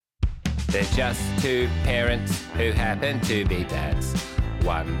They're just two parents who happen to be dads.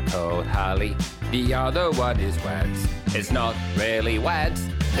 One called Harley, the other one is Wads. It's not really Wads,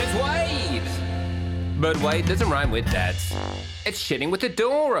 it's Wade! But Wade doesn't rhyme with dads. It's shitting with the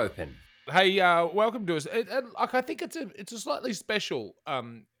door open. Hey, welcome to us. I think it's a slightly special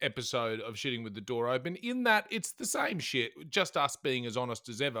episode of Shitting with the Door Open in that it's the same shit, just us being as honest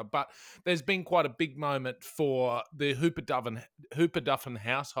as ever. But there's been quite a big moment for the Hooper-Duffin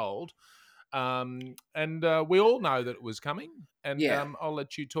household, and we all know that it was coming. And I'll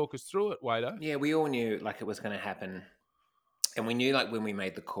let you talk us through it, Wado. Yeah, we all knew like it was going to happen, and we knew like when we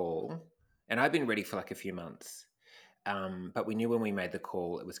made the call. And I've been ready for like a few months. But we knew when we made the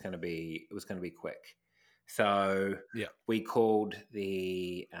call it was going to be quick. So we called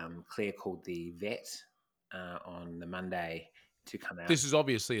Claire called the vet on the Monday to come out. This is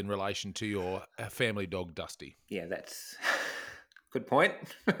obviously in relation to your family dog Dusty. Yeah, that's good point.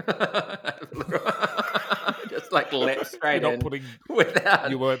 Just like leapt straight in.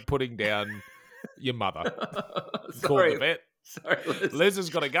 You weren't putting down your mother. Called the vet. Sorry, Liz. Liz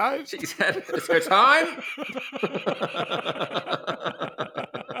has got to go. She's had it's her time.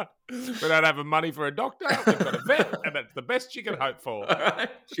 We don't have money for a doctor. We've got a vet, and that's the best you can hope for. All right.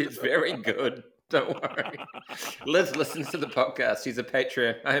 She's very good. Don't worry. Liz listens to the podcast. She's a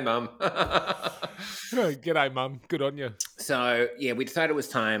Patreon. Hey, Mum. G'day, Mum. Good on you. So, yeah, we decided it was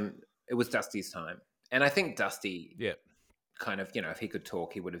time. It was Dusty's time. And I think Dusty kind of, if he could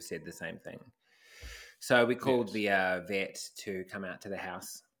talk, he would have said the same thing. So we called the vet to come out to the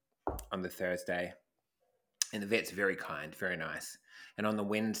house on the Thursday. And the vet's very kind, very nice. And on the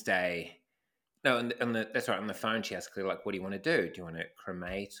Wednesday, that's right, on the phone she asked, like, what do you want to do? Do you want to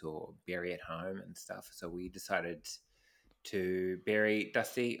cremate or bury at home and stuff? So we decided to bury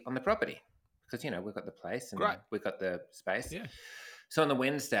Dusty on the property because, we've got the place and we've got the space. Yeah. So on the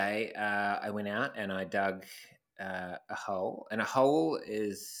Wednesday, I went out and I dug a hole. And a hole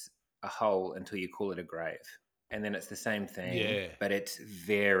is a hole until you call it a grave. And then it's the same thing, but it's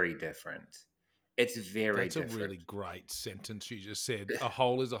very different. It's very different. That's a really great sentence you just said. A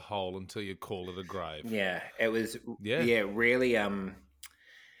hole is a hole until you call it a grave. Yeah, it was really it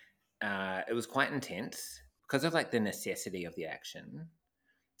was quite intense because of like the necessity of the action.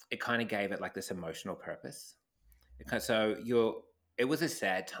 It kind of gave it like this emotional purpose. It was a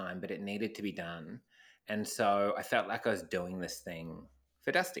sad time, but it needed to be done. And so I felt like I was doing this thing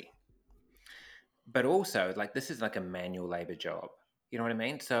for Dusty. But also, like, this is like a manual labor job. You know what I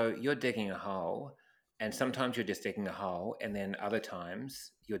mean? So you're digging a hole, and sometimes you're just digging a hole, and then other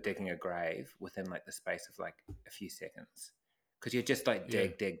times you're digging a grave within like the space of like a few seconds. Because you're just like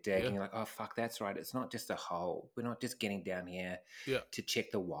dig, and you're like, oh, fuck, that's right. It's not just a hole. We're not just getting down here to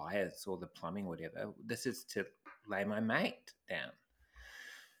check the wires or the plumbing, whatever. This is to lay my mate down.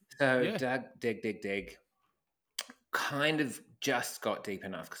 So dug, dig. Kind of just got deep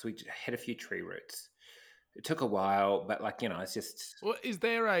enough because we hit a few tree roots. It took a while, but like, it's just. Well, is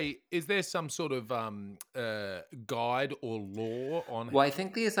there some sort of guide or law on? Well, I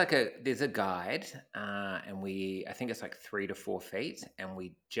think there's a guide, and I think it's like 3 to 4 feet, and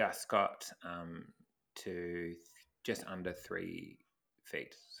we just got to just under 3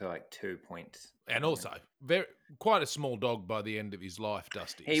 feet, so like 2 points. And also, quite a small dog by the end of his life,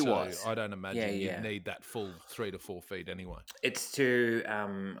 Dusty. He was. I don't imagine you'd need that full 3 to 4 feet anyway. It's to,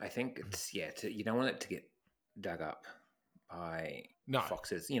 I think it's you don't want it to get dug up by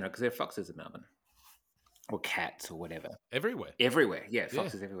foxes, because there are foxes in Melbourne, or cats or whatever. Everywhere, yeah,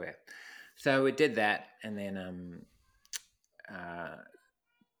 foxes everywhere. So we did that, and then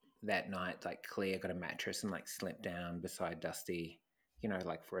that night, like Claire got a mattress and like slept down beside Dusty.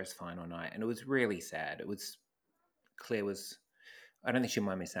 Like for his final night. And it was really sad. Claire was, I don't think she'll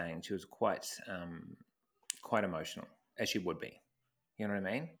mind me saying, she was quite emotional, as she would be. You know what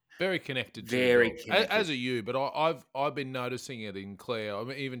I mean? Very connected. Very connected. As are you, but I've been noticing it in Claire. I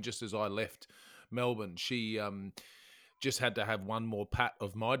mean, even just as I left Melbourne, she just had to have one more pat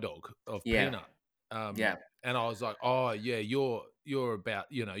of my dog, of Peanut. And I was like, oh yeah, you're about,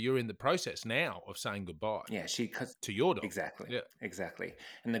 you're in the process now of saying goodbye. Yeah, to your dog. Exactly. Yeah, exactly.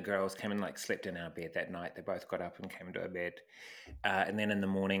 And the girls came and like slept in our bed that night. They both got up and came into our bed, and then in the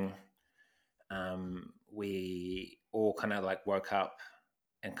morning, we all kind of like woke up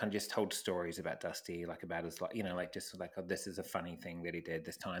and kind of just told stories about Dusty, like about his life, like just like, oh, this is a funny thing that he did.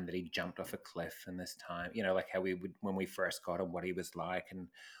 This time that he jumped off a cliff, and this time, like how we would when we first got him, what he was like, and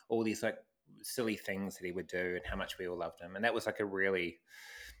all these like silly things that he would do and how much we all loved him. And that was like it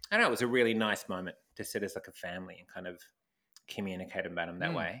was a really nice moment to sit as like a family and kind of communicate about him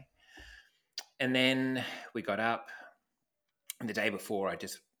that way. And then we got up, and the day before I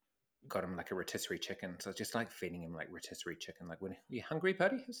just got him like a rotisserie chicken. So just like feeding him like rotisserie chicken. Like, when are you hungry,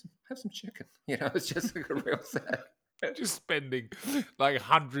 buddy? Have some chicken. It's just like a real sad. Just spending like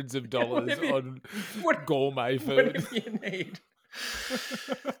hundreds of dollars Whatever you, on what, gourmet food. whatever you need.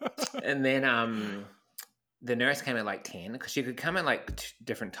 And then the nurse came at like 10, because she could come at like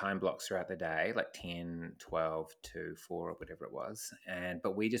different time blocks throughout the day, like 10, 12, 2, 4, or whatever it was.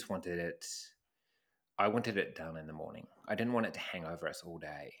 But we just wanted it. I wanted it done in the morning. I didn't want it to hang over us all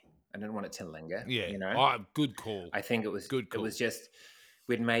day. I didn't want it to linger. Yeah. Good call. I think it was Good call. It was just,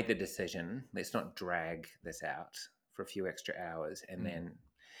 we'd made the decision. Let's not drag this out for a few extra hours. And then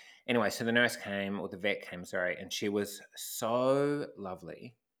anyway, so the nurse came, or the vet came, sorry, and she was so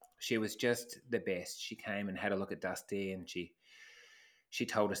lovely. She was just the best. She came and had a look at Dusty, and she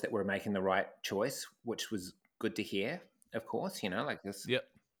told us that we're making the right choice, which was good to hear, of course, like this. Yep.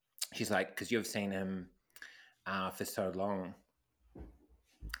 She's like, because you've seen him for so long,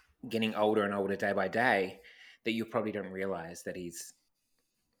 getting older and older day by day, that you probably don't realize that he's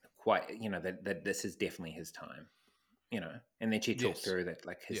quite, that this is definitely his time, And then she talked through that,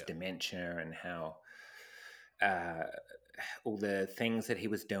 like his dementia, and how all the things that he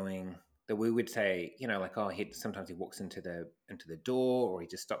was doing that we would say, like, oh, sometimes he walks into the door, or he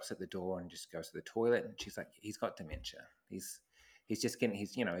just stops at the door and just goes to the toilet. And she's like, he's got dementia. He's just getting,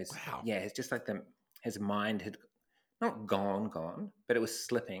 Wow. it's just like his mind had not gone, but it was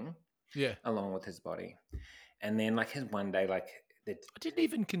slipping along with his body. And then like his one day, like, I didn't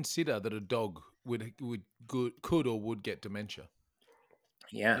even consider that a dog could or would get dementia.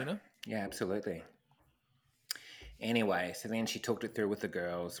 Yeah. Yeah, absolutely. Anyway, so then she talked it through with the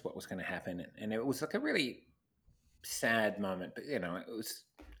girls, what was going to happen. And it was like a really sad moment, but it was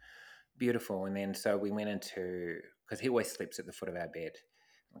beautiful. And then so we went into, because he always sleeps at the foot of our bed,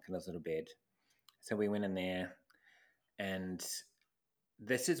 like in his little bed. So we went in there, and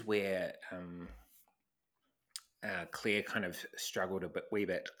this is where Claire kind of struggled a wee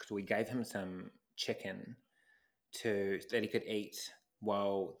bit, because we gave him some chicken that he could eat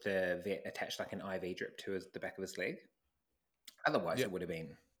while the vet attached like an IV drip to the back of his leg. Otherwise, it would have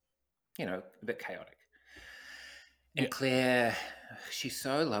been, a bit chaotic. And Claire, she's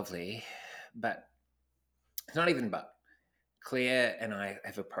so lovely, but it's not even but. Claire and I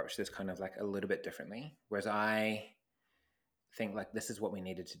have approached this kind of like a little bit differently, whereas I think like this is what we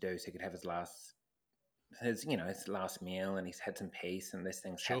needed to do so he could have his last meal, and he's had some peace, and this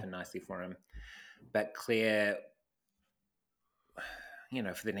thing's happened nicely for him. But Claire,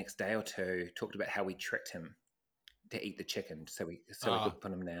 for the next day or two, talked about how we tricked him to eat the chicken so we could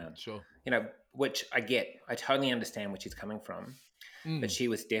put him down. Sure. Which I get. I totally understand where she's coming from. But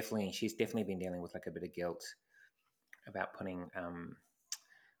she's definitely been dealing with like a bit of guilt about putting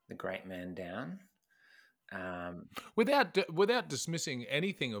the great man down. Without dismissing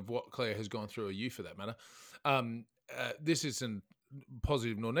anything of what Claire has gone through, or you for that matter, this isn't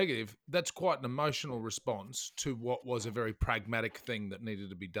positive nor negative. That's quite an emotional response to what was a very pragmatic thing that needed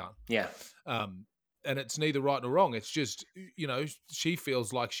to be done. Yeah. And it's neither right nor wrong. It's just, she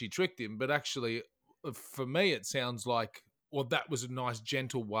feels like she tricked him, but actually, for me, it sounds like, well, that was a nice,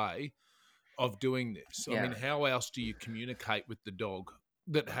 gentle way of doing this. Yeah. I mean, how else do you communicate with the dog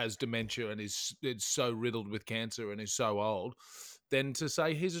that has dementia and is so riddled with cancer and is so old, than to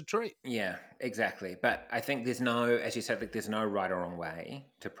say, here's a treat? Yeah, exactly. But I think there's no, as you said, like there's no right or wrong way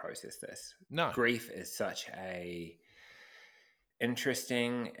to process this. No. Grief is such a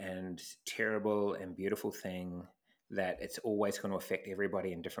interesting and terrible and beautiful thing that it's always going to affect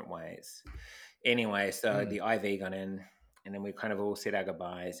everybody in different ways. Anyway, so the IV got in, and then we kind of all said our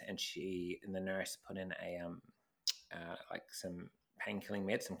goodbyes, and the nurse put in like some painkilling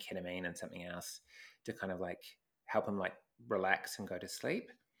meds, some ketamine and something else, to kind of like help him like relax and go to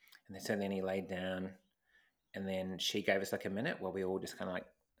sleep. And then he laid down, and then she gave us like a minute while we all just kind of like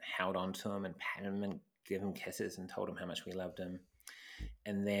held on to him and patted him and gave him kisses and told him how much we loved him.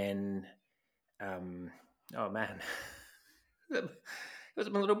 And then, oh man, it was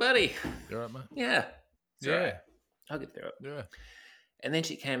my little buddy. You all right, mate? Yeah. Yeah. Right. I'll get through it. Yeah. And then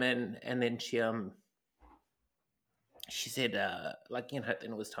she came in, and then she said, like, then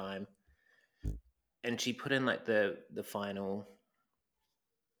it was time. And she put in like the final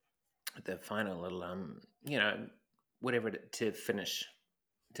little, whatever to finish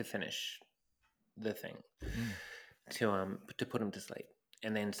the thing, to put him to sleep.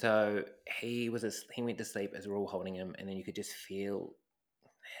 And then so he went to sleep as we're all holding him, and then you could just feel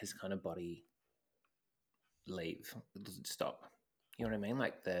his kind of body leave, stop. You know what I mean?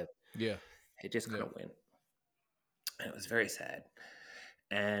 Like it just kind of went. And it was very sad.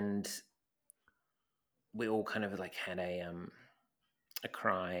 And we all kind of like had a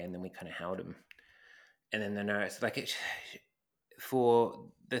cry, and then we kind of held him. And then the nurse, like it, for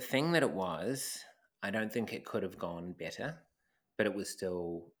the thing that it was, I don't think it could have gone better, but it was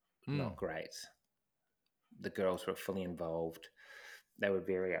still Mm. not great. The girls were fully involved. They were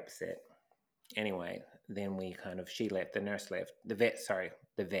very upset. Anyway, then she left, the nurse left, the vet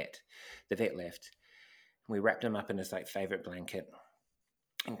left. We wrapped him up in his like favorite blanket,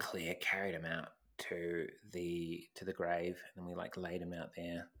 and Claire carried him out to the grave, and we like laid him out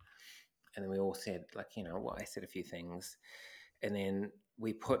there, and then we all said like, I said a few things, and then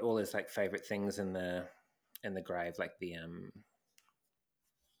we put all his like favorite things in the grave, like the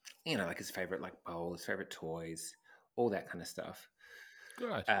like his favorite like bowl, his favorite toys, all that kind of stuff.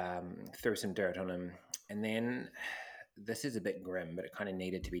 Great. Threw some dirt on him, and then this is a bit grim, but it kind of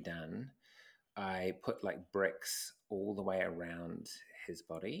needed to be done. I put like bricks all the way around his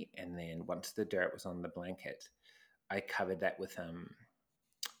body, and then once the dirt was on the blanket, I covered that with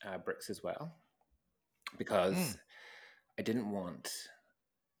bricks as well, because I didn't want,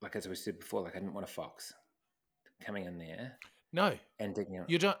 like as we said before, like I didn't want a fox coming in there No, and digging up.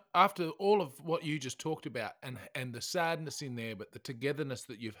 you don't. After all of what you just talked about, and the sadness in there, but the togetherness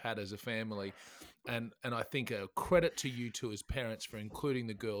that you've had as a family, and I think a credit to you two as parents for including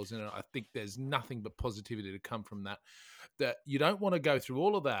the girls in it. I think there's nothing but positivity to come from that. That you don't want to go through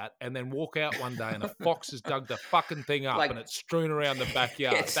all of that and then walk out one day and a fox has dug the fucking thing up Like, and it's strewn around the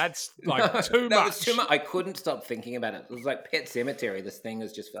backyard. It's That's like too no, much. it's too much. I couldn't stop thinking about it. It was like Pet Cemetery. This thing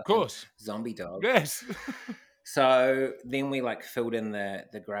is just Of fucking course. zombie dog. Yes. So then we like filled in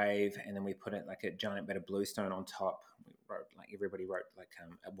the grave, and then we put it like a giant bit of bluestone on top. We wrote like, everybody wrote like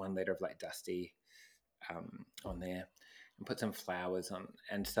one letter of like Dusty on there, and put some flowers on.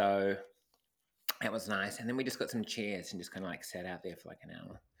 And so that was nice. And then we just got some chairs and just kind of like sat out there for like an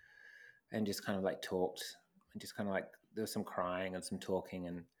hour and just kind of like talked, and just kind of like there was some crying and some talking,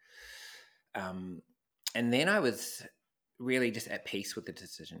 and then I was really just at peace with the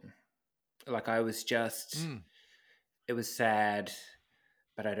decision. Like I was just, it was sad,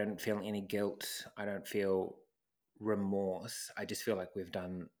 but I don't feel any guilt. I don't feel remorse. I just feel like we've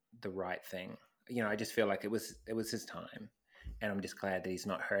done the right thing. I just feel like it was his time, and I'm just glad that he's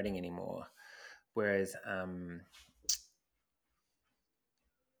not hurting anymore. Whereas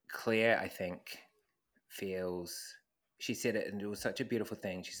Claire, I think, she said it, and it was such a beautiful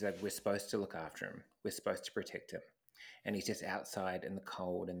thing. She said, we're supposed to look after him. We're supposed to protect him. And he's just outside in the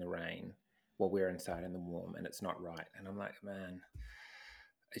cold and the rain while we're inside in the warm, and it's not right. And I'm like, man,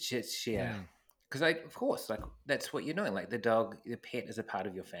 it's just, yeah. Because of course, like that's what you're doing. Like the pet is a part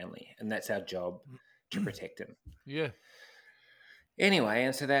of your family, and that's our job, to protect him. Yeah. Anyway,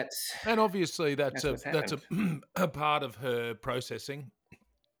 and so and obviously that's a part of her processing.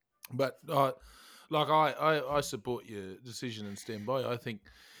 But I support your decision and stand by. I think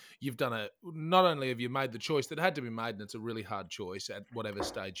you've done not only have you made the choice that had to be made, and it's a really hard choice at whatever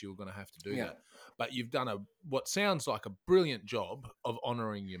stage you were going to have to do that, but you've done what sounds like a brilliant job of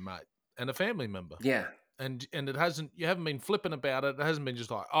honouring your mate and a family member. Yeah. And you haven't been flippant about it. It hasn't been just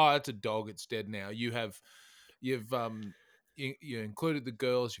like, oh, it's a dog, it's dead now. You've you included the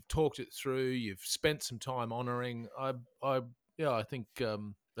girls, you've talked it through, you've spent some time honouring. I think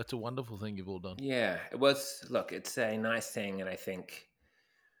that's a wonderful thing you've all done. Yeah, it was. Look, it's a nice thing, and I think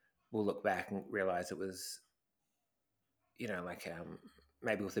we'll look back and realize it was, like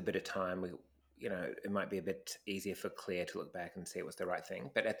maybe with a bit of time, it might be a bit easier for Claire to look back and see it was the right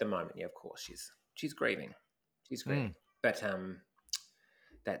thing. But at the moment, yeah, of course, she's grieving. She's grieving. But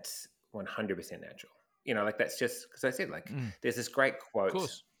that's 100% natural. Like that's just because I said, like, there's this great quote. Of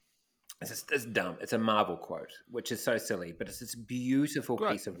course. It's dumb. It's a Marvel quote, which is so silly, but it's this beautiful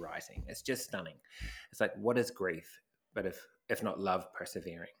piece of writing. It's just stunning. It's like, what is grief, but if not love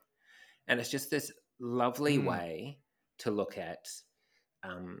persevering? And it's just this lovely way to look at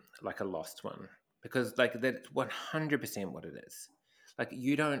like a lost one, because like that's 100% what it is. Like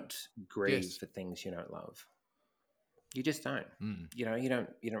you don't grieve for things you don't love. You just don't. You don't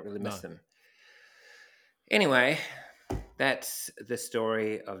really miss them. Anyway, that's the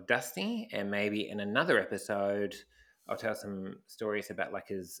story of Dusty, and maybe in another episode I'll tell some stories about like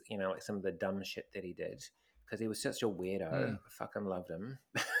his, like some of the dumb shit that he did, because he was such a weirdo. I fucking loved him.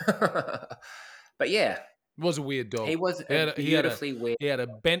 But yeah, he was a weird dog. He was beautifully weird. He had a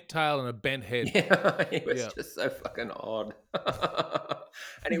bent tail and a bent head. Yeah, he was just so fucking odd.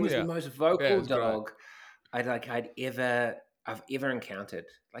 And he was the most vocal dog I've ever encountered.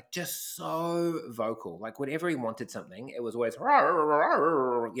 Like just so vocal. Like whenever he wanted something, it was always, he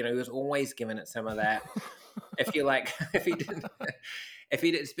was always giving it some of that. if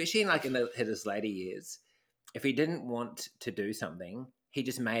he did, especially like in his later years, if he didn't want to do something, he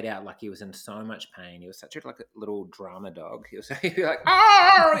just made out like he was in so much pain. He was such a little drama dog. He'd be like,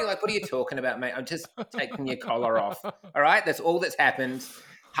 "Oh!" You're like, "What are you talking about, mate? I'm just taking your collar off. All right, that's all that's happened.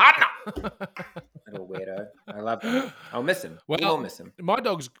 Harden up, little weirdo. I love him. I'll miss him. We will Well, miss him. my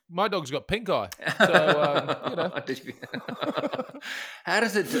dog's got pink eye, so you know. Did you- How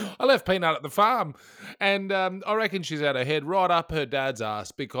does it do? I left Peanut at the farm, and I reckon she's had her head right up her dad's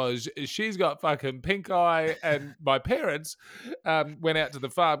ass because she's got fucking pink eye. And my parents went out to the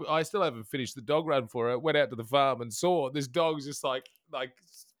farm. I still haven't finished the dog run for her. Went out to the farm and saw this dog's just like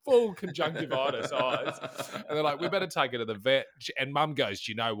full conjunctivitis eyes, and they're like, "We better take her to the vet." And Mum goes,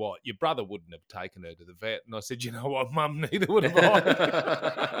 "Do you know what? Your brother wouldn't have taken her to the vet." And I said, "You know what, Mum? Neither would have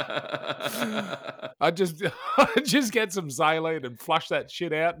I." I just get some saline and flush that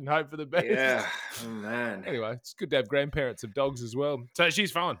shit out and hope for the best. Yeah, oh, man. Anyway, it's good to have grandparents of dogs as well. So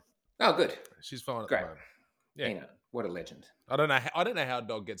she's fine. Oh, good. She's fine at Great. the moment. Yeah. Peanut, what a legend. I don't know how a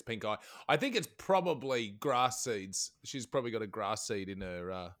dog gets pink eye. I think it's probably grass seeds. She's probably got a grass seed in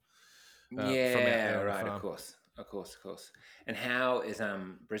her. Yeah, from right. farm. Of course. And how is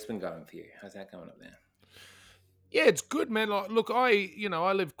Brisbane going for you? How's that going up there? Yeah, it's good, man. Like, look, I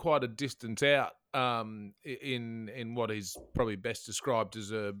live quite a distance out in what is probably best described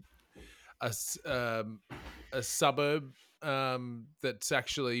as a suburb that's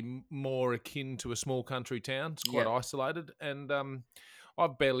actually more akin to a small country town. It's quite isolated, and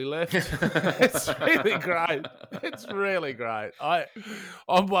I've barely left. It's really great. It's really great.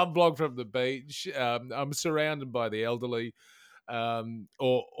 I'm one block from the beach. I'm surrounded by the elderly. Or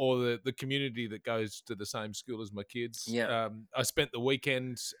the community that goes to the same school as my kids. Yeah. I spent the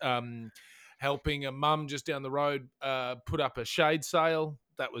weekend helping a mum just down the road put up a shade sail.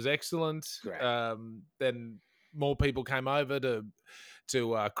 That was excellent. Great. Then more people came over to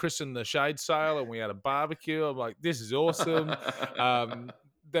christen the shade sail, and we had a barbecue. I'm like, this is awesome.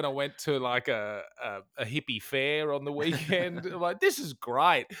 Then I went to like a hippie fair on the weekend. I'm like, this is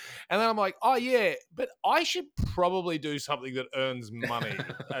great. And then I'm like, oh yeah, but I should probably do something that earns money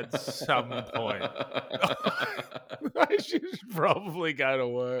at some point. I should probably go to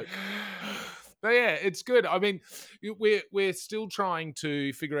work. But yeah, it's good. I mean, we're still trying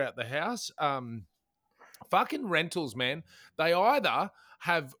to figure out the house. Fucking rentals, man. They either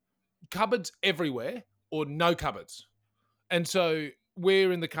have cupboards everywhere or no cupboards. And so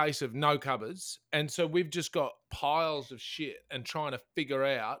we're in the case of no cupboards. And so we've just got piles of shit and trying to figure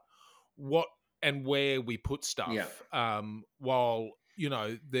out what and where we put stuff. Yeah. While,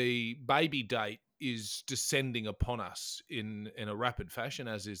 the baby date is descending upon us in a rapid fashion,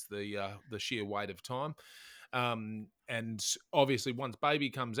 as is the sheer weight of time. And obviously once baby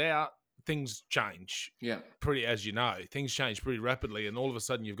comes out, things change. Yeah. As you know, things change pretty rapidly, and all of a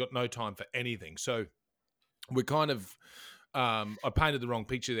sudden you've got no time for anything. So we're kind of, I painted the wrong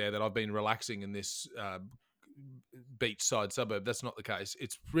picture there that I've been relaxing in this beachside suburb. That's not the case.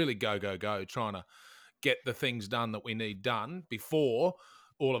 It's really go, trying to get the things done that we need done before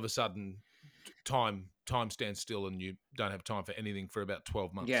all of a sudden time stands still and you don't have time for anything for about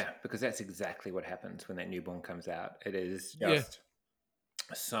 12 months. Yeah, because that's exactly what happens when that newborn comes out. It is just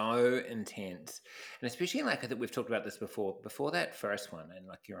so intense. And especially like I think we've talked about this before that first one, and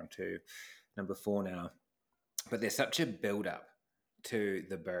like you're on to number 4 now. But there's such a build up to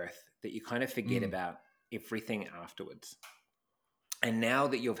the birth that you kind of forget about everything afterwards. And now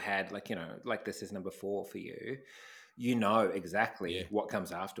that you've had like this is number 4 for you, you know exactly what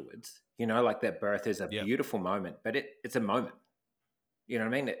comes afterwards. Like that birth is a beautiful moment, but it's a moment. You know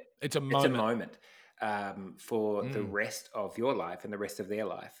what I mean? It's a moment. It's a moment for the rest of your life and the rest of their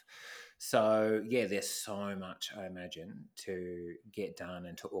life. So yeah, there's so much, I imagine, to get done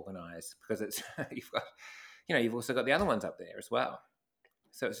and to organize, because it's you've also got the other ones up there as well.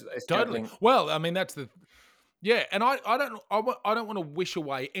 So it's totally. Well, I mean, that's the. Yeah, and I don't want to wish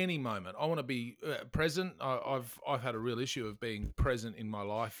away any moment. I want to be present. I've had a real issue of being present in my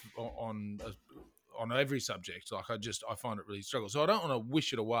life on every subject. Like I find it really struggle. So I don't want to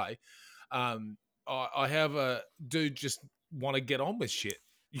wish it away. I just want to get on with shit.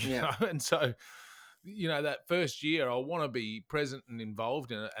 You know? And so that first year I want to be present and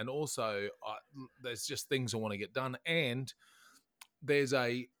involved in it, and also there's just things I want to get done. And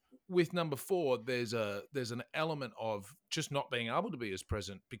with number 4, there's an element of just not being able to be as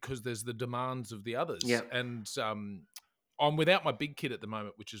present because there's the demands of the others. Yeah. And I'm without my big kid at the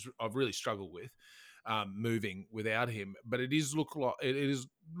moment, which is I've really struggled with moving without him. But it is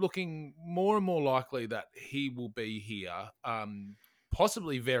looking more and more likely that he will be here,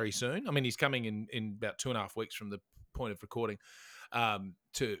 possibly very soon. I mean, he's coming in about 2.5 weeks from the point of recording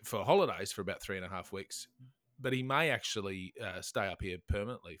for holidays for about 3.5 weeks. but he may actually stay up here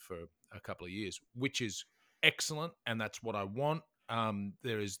permanently for a couple of years, which is excellent, and that's what I want.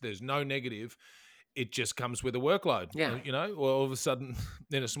 There's no negative. It just comes with a workload. Yeah. Or all of a sudden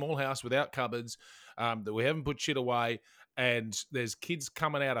in a small house without cupboards, that we haven't put shit away, and there's kids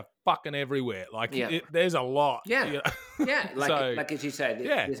coming out of fucking everywhere. Like Yeah. there's a lot. Yeah. Yeah. So Like as you say,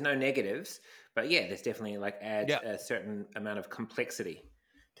 yeah, there's no negatives, but yeah, there's definitely like adds yeah, a certain amount of complexity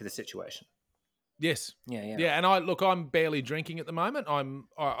to the situation. yes, Yeah. Yeah. yeah. And I'm barely drinking at the moment.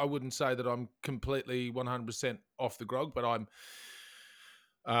 I wouldn't say that I'm completely 100% off the grog, but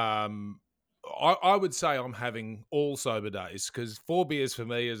I would say I'm having all sober days, because 4 beers for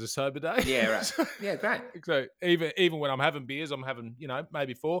me is a sober day. Yeah. Right. Yeah. Great. So even when I'm having beers, I'm having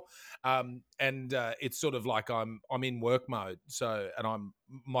maybe 4, and it's sort of like I'm in work mode. So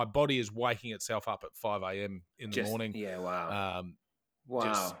my body is waking itself up at 5 a.m. in the morning. Yeah. Wow. Um, Wow.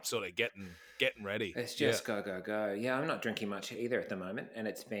 just sort of getting ready. It's just go. Yeah, I'm not drinking much either at the moment, and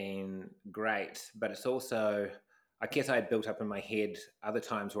it's been great. But it's also, I guess I had built up in my head other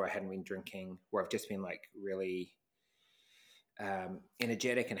times where I hadn't been drinking, where I've just been like really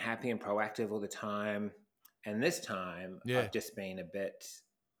energetic and happy and proactive all the time. And this time I've just been a bit,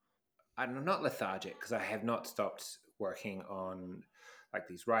 I'm not lethargic, because I have not stopped working on like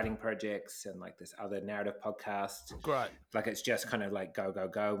these writing projects and like this other narrative podcast. Great. Like it's just kind of like go.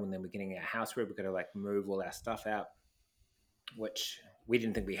 And then we're getting our house where we're going to like move all our stuff out, which we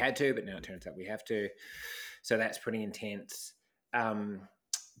didn't think we had to, but now it turns out we have to. So that's pretty intense.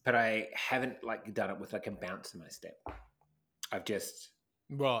 But I haven't like done it with like a bounce in my step. I've just,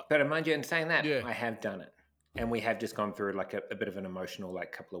 right. But mind you, in saying that, I have done it. And we have just gone through like a bit of an emotional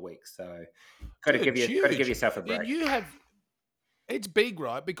like couple of weeks. So got to give yourself a break. You have. It's big,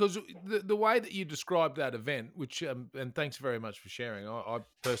 right? Because the way that you described that event, which and thanks very much for sharing. I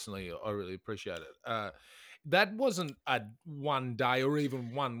personally, I really appreciate it. That wasn't a one day or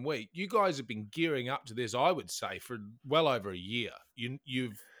even 1 week. You guys have been gearing up to this, I would say, for well over a year.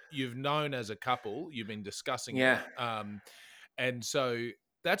 You've known as a couple. You've been discussing it. And so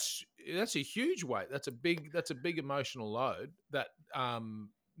that's a huge weight. That's a big emotional load. That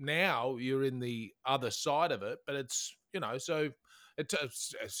now you're in the other side of it, but it's so. It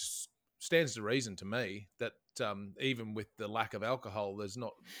stands to reason to me that even with the lack of alcohol, there's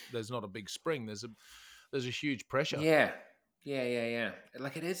not a big spring. There's a huge pressure. Yeah.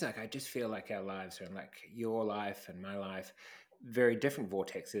 Like it is like, I just feel like our lives are in like your life and my life, very different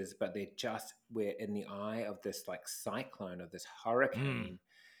vortexes, but we're in the eye of this like cyclone, of this hurricane.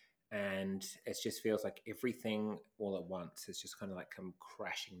 And it just feels like everything all at once has just kind of like come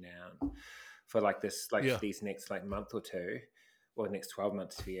crashing down for like this, like these next like month or two, or the next 12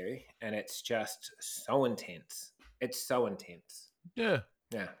 months for you. And it's just so intense. It's so intense. Yeah.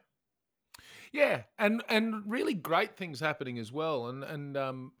 Yeah. Yeah. And really great things happening as well.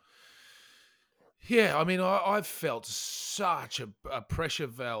 And yeah, I mean, I've felt such a pressure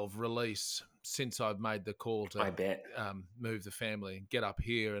valve release since I've made the call to I bet. Move the family and get up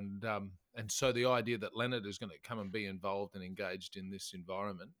here. And so the idea that Leonard is going to come and be involved and engaged in this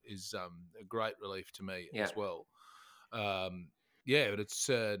environment is a great relief to me as well. But it's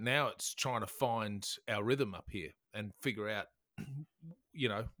now it's trying to find our rhythm up here and figure out,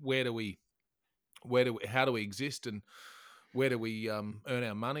 how do we exist, and where do we earn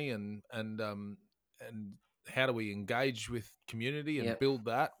our money, and how do we engage with community and build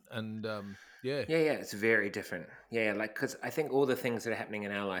that, and it's very different. Like, because I think all the things that are happening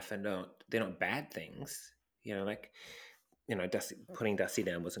in our life they're not bad things, putting Dusty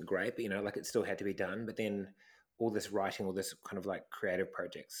down wasn't great, but like it still had to be done. But then all this writing, all this kind of like creative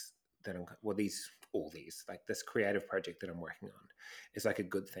projects that like this creative project that I'm working on is like a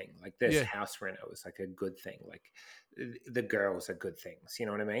good thing. Like this house reno is like a good thing. Like the girls are good things, you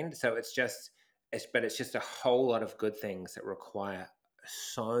know what I mean? So it's just a whole lot of good things that require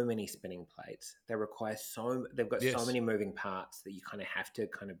so many spinning plates. They've got so many moving parts that you kind of have to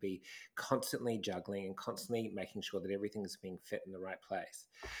kind of be constantly juggling and constantly making sure that everything's being fit in the right place.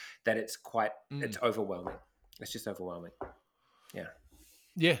 That it's it's overwhelming. It's just overwhelming. Yeah.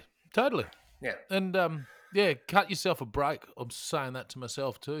 Yeah, totally. Yeah. And cut yourself a break. I'm saying that to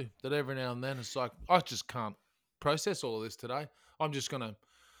myself too. That every now and then it's like, I just can't process all of this today. I'm just gonna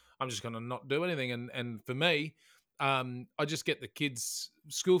not do anything. And for me, I just get the kids'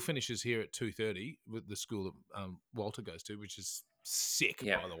 school finishes here at 2:30 with the school that Walter goes to, which is sick,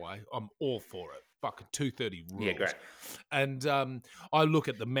 by the way. I'm all for it. fucking 2:30 rules. Yeah, great. And I look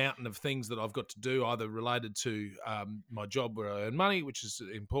at the mountain of things that I've got to do, either related to my job where I earn money, which is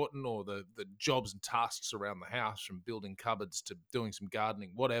important, or the jobs and tasks around the house, from building cupboards to doing some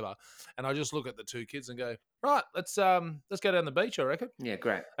gardening, whatever. And I just look at the two kids and go, right, let's go down the beach, I reckon. Yeah,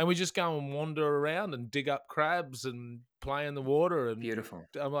 great. And we just go and wander around and dig up crabs and play in the water. And Beautiful.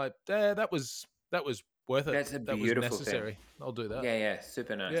 I'm like, yeah, that was worth it. That's a that beautiful was necessary. I'll do that. Yeah,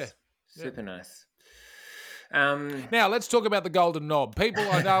 super nice. Yeah. Super nice. Now, let's talk about the Golden Knob. People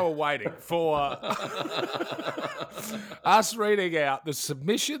I know are waiting for us reading out the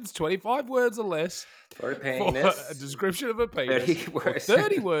submissions, 25 words or less, for a for penis. a description of a penis, 30 words.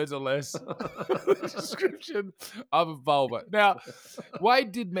 30 words or less, description of a vulva. Now,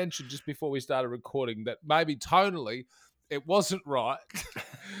 Wade did mention just before we started recording that maybe tonally it wasn't right.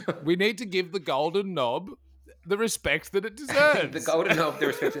 We need to give the Golden Knob the respect that it deserves. The Golden Knob, the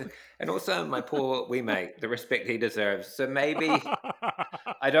respect, and also my poor wee mate, the respect he deserves. So maybe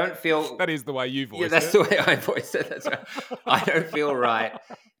I don't feel that is the way you voice it. Yeah, that's the way I voice it. That's right. I don't feel right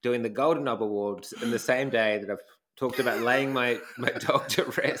doing the Golden Knob Awards in the same day that I've talked about laying my dog to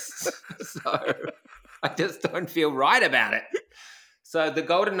rest. So I just don't feel right about it. So the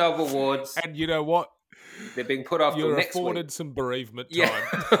Golden Knob Awards, and you know what? They're being put off till next week. You're afforded some bereavement time.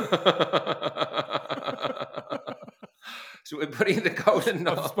 Yeah. So we're putting the Golden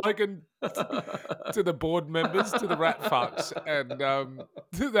Knob. I've spoken to the board members, to the rat fucks, and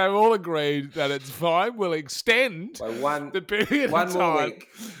they've all agreed that it's fine. We'll extend by the period one of more time. week.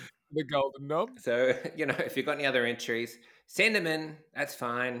 The Golden Knob. So, if you've got any other entries, send them in. That's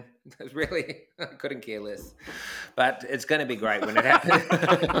fine. Really, I couldn't care less. But it's going to be great when it happens.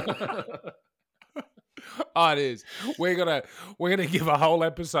 Oh, it is. We're gonna give a whole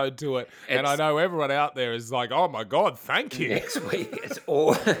episode to it, and I know everyone out there is like, "Oh my god, thank you." Next week is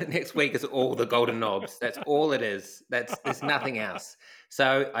all the Golden Knobs. That's all it is. There's nothing else.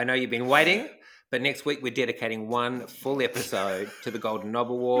 So I know you've been waiting, but next week we're dedicating one full episode to the Golden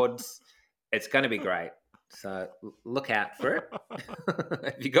Knob Awards. It's going to be great. So look out for it.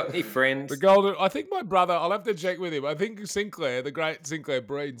 Have you got any friends? I think my brother, I'll have to check with him. I think Sinclair, the great Sinclair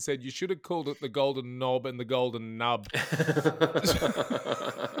Breen, said you should have called it the Golden Knob and the Golden Nub. I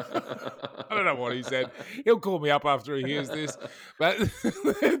don't know what he said. He'll call me up after he hears this. But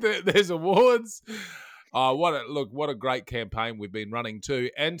there's awards. What a great campaign we've been running too,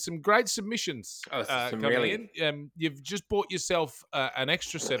 and some great submissions coming really in. You've just bought yourself an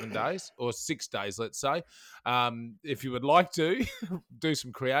extra 7 days or 6 days, let's say, if you would like to do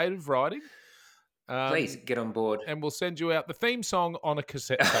some creative writing. Please get on board, and we'll send you out the theme song on a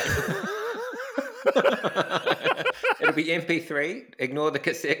cassette tape. It'll be MP3. Ignore the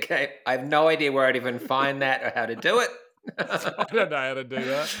cassette tape. I have no idea where I'd even find that or how to do it. I don't know how to do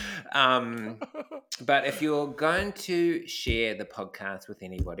that. But if you're going to share the podcast with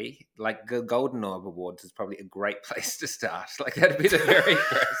anybody, like the Golden Knob Awards is probably a great place to start. Like that'd be the very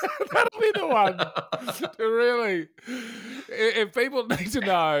first. That'll be the one. Really, if people need to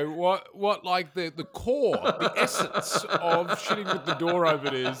know what like the core, the essence of Shitting with the Door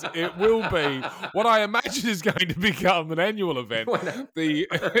Open is, it will be what I imagine is going to become an annual event, the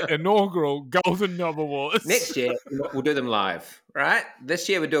inaugural Golden Knob Awards. Next year, we'll do them live, right? This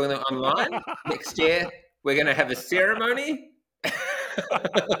year, we're doing them online. Next year, we're going to have a ceremony.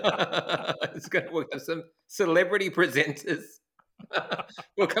 We'll have some celebrity presenters.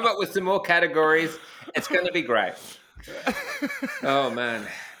 We'll come up with some more categories. It's going to be great. Oh, man.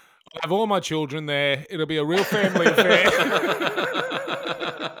 I'll have all my children there. It'll be a real family affair.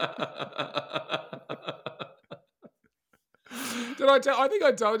 I think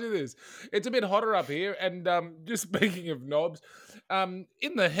I told you this. It's a bit hotter up here, and just speaking of knobs,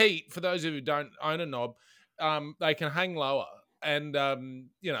 in the heat, for those of you who don't own a knob, they can hang lower, and in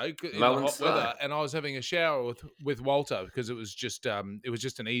the hot weather. And I was having a shower with Walter because it was just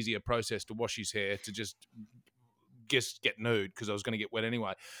an easier process to wash his hair, to just get nude because I was going to get wet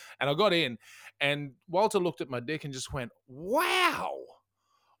anyway. And I got in, and Walter looked at my dick and just went, "Wow.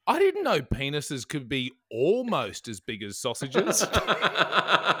 I didn't know penises could be almost as big as sausages." It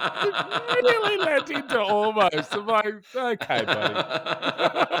really led into almost. I'm like, okay, buddy.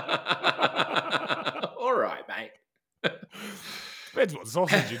 All right, mate. Depends what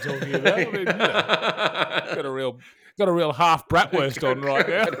sausage you're talking about. I mean, got a real half bratwurst on right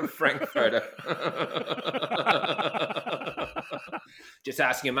now. Got a Frankfurter. Just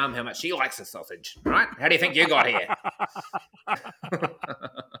asking your mum how much she likes the sausage, right? How do you think you got here?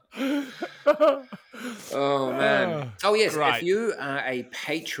 Oh, man. Oh, yes. If Great. you are a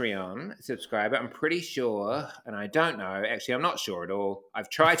Patreon subscriber, I'm pretty sure, and I don't know, actually, I'm not sure at all. I've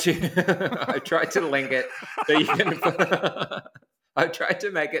tried to, I've tried to link it so you can, I've tried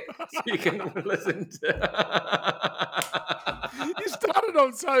to make it so you can listen to. You started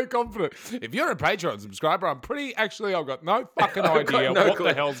on so confident. If you're a Patreon subscriber, I've got no fucking I've got idea no what clue.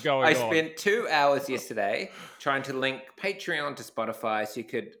 the hell's going I on. spent 2 hours yesterday trying to link Patreon to Spotify so you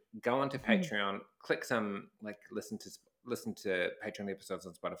could go onto Patreon, click some, listen to Patreon episodes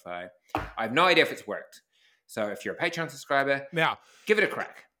on Spotify. I have no idea if it's worked. So if you're a Patreon subscriber, Now, give it a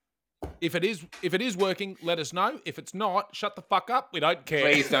crack. if it is working, let us know. If it's not, shut the fuck up. We don't care.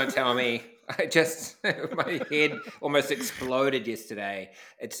 Please don't tell me. My head almost exploded yesterday.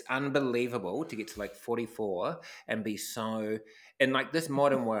 It's unbelievable to get to 44 and be so, in this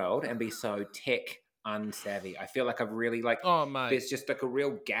modern world, and be so tech unsavvy. I feel like I've really Oh, mate. there's just a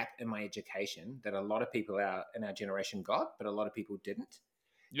real gap in my education that a lot of people in our generation got, but a lot of people didn't.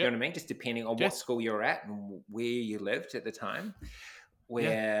 You know what I mean? Just depending on what school you're at and where you lived at the time,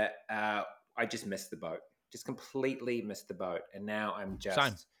 where I just missed the boat. Just completely missed the boat. And now I'm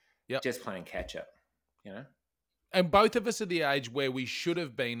just playing catch up, you know? And both of us are the age where we should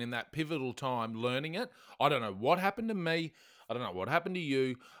have been in that pivotal time learning it. I don't know what happened to me. I don't know what happened to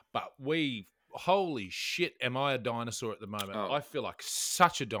you, but holy shit, am I a dinosaur at the moment? Oh. I feel like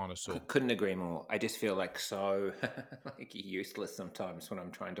such a dinosaur. Couldn't agree more. I just feel so useless sometimes when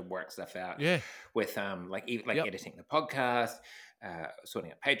I'm trying to work stuff out. Yeah. With editing the podcast,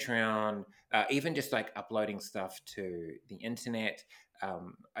 sorting out Patreon, even just uploading stuff to the internet.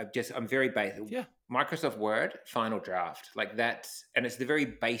 I'm very basic. Yeah. Microsoft Word, Final Draft, and it's the very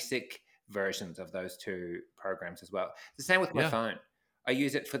basic versions of those two programs as well. The same with my phone. I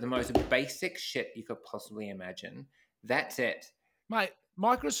use it for the most basic shit you could possibly imagine. That's it. Mate,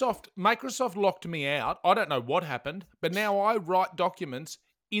 Microsoft locked me out. I don't know what happened, but now I write documents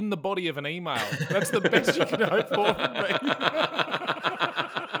in the body of an email. That's the best you can hope for from me.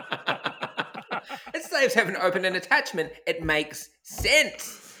 It saves having to open an attachment. It makes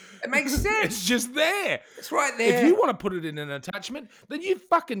sense. It makes sense. It's just there. It's right there. If you want to put it in an attachment, then you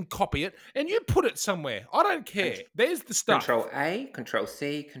fucking copy it and you put it somewhere. I don't care. There's the stuff. Control A, Control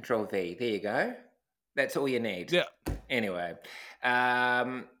C, Control V. There you go. That's all you need. Yeah. Anyway,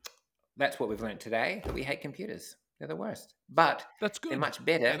 that's what we've learned today, that we hate computers. They're the worst. But that's good. They're much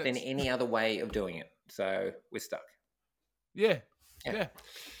better than any other way of doing it. So we're stuck. Yeah.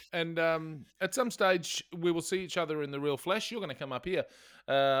 And at some stage, we will see each other in the real flesh. You're going to come up here.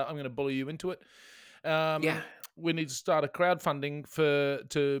 I'm going to bully you into it. We need to start a crowdfunding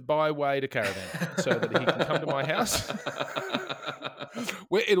to buy Wade a caravan so that he can come to my house.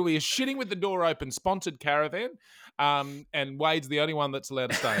 It'll be a Shitting with the Door Open sponsored caravan, and Wade's the only one that's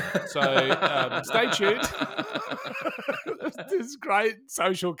allowed to stay in it. So stay tuned. This great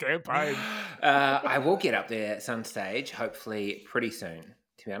social campaign. I will get up there at some stage, hopefully pretty soon.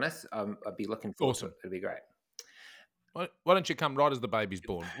 To be honest, I'd be looking forward to it. It'll be great. Why don't you come right as the baby's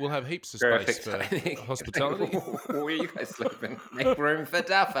born? We'll have heaps of space for hospitality. Where are you guys sleeping? Make room for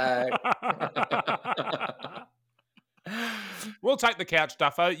Duffo. We'll take the couch,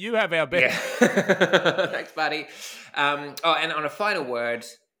 Duffo. You have our bed. Yeah. Thanks, buddy. And on a final word,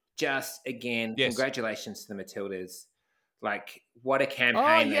 just again, congratulations to the Matildas. What a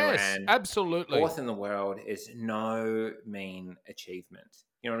campaign they ran. Absolutely. Fourth in the world is no mean achievement.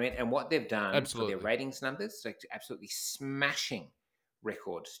 You know what I mean? And what they've done for their ratings numbers, absolutely smashing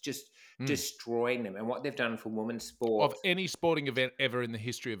records, just destroying them. And what they've done for women's sport. Of any sporting event ever in the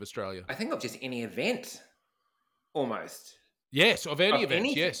history of Australia. I think of just any event, almost. Yes, of any event,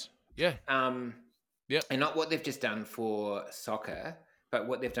 yes. Yeah. And not what they've just done for soccer, but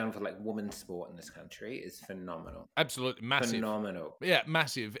what they've done for women's sport in this country is phenomenal. Absolutely massive. Phenomenal. Yeah,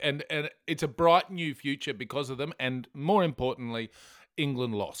 massive. And it's a bright new future because of them. And more importantly,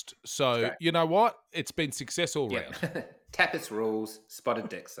 England lost. So, you know what? It's been success all round. Tapas rules, spotted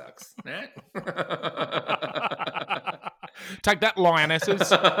dick sucks. Take that,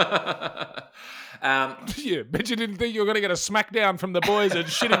 lionesses. Yeah, bet you didn't think you were going to get a smackdown from the boys at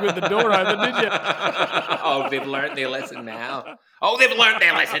Shitting with the Door Open, did you? Oh, they've learned their lesson now.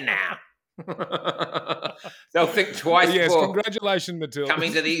 They'll think twice before. Congratulations, Matilda.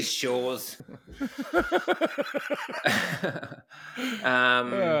 Coming to these shores.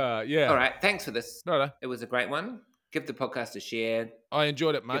 Yeah. All right. Thanks for this. No. It was a great one. Give the podcast a share. I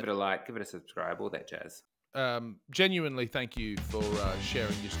enjoyed it, mate. Give it a like. Give it a subscribe. All that jazz. Genuinely, thank you for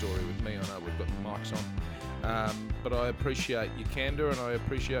sharing your story with me. I know we've got the mics on. But I appreciate your candor and I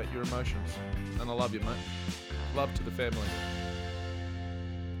appreciate your emotions. And I love you, mate. Love to the family.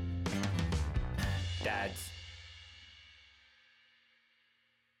 Dads.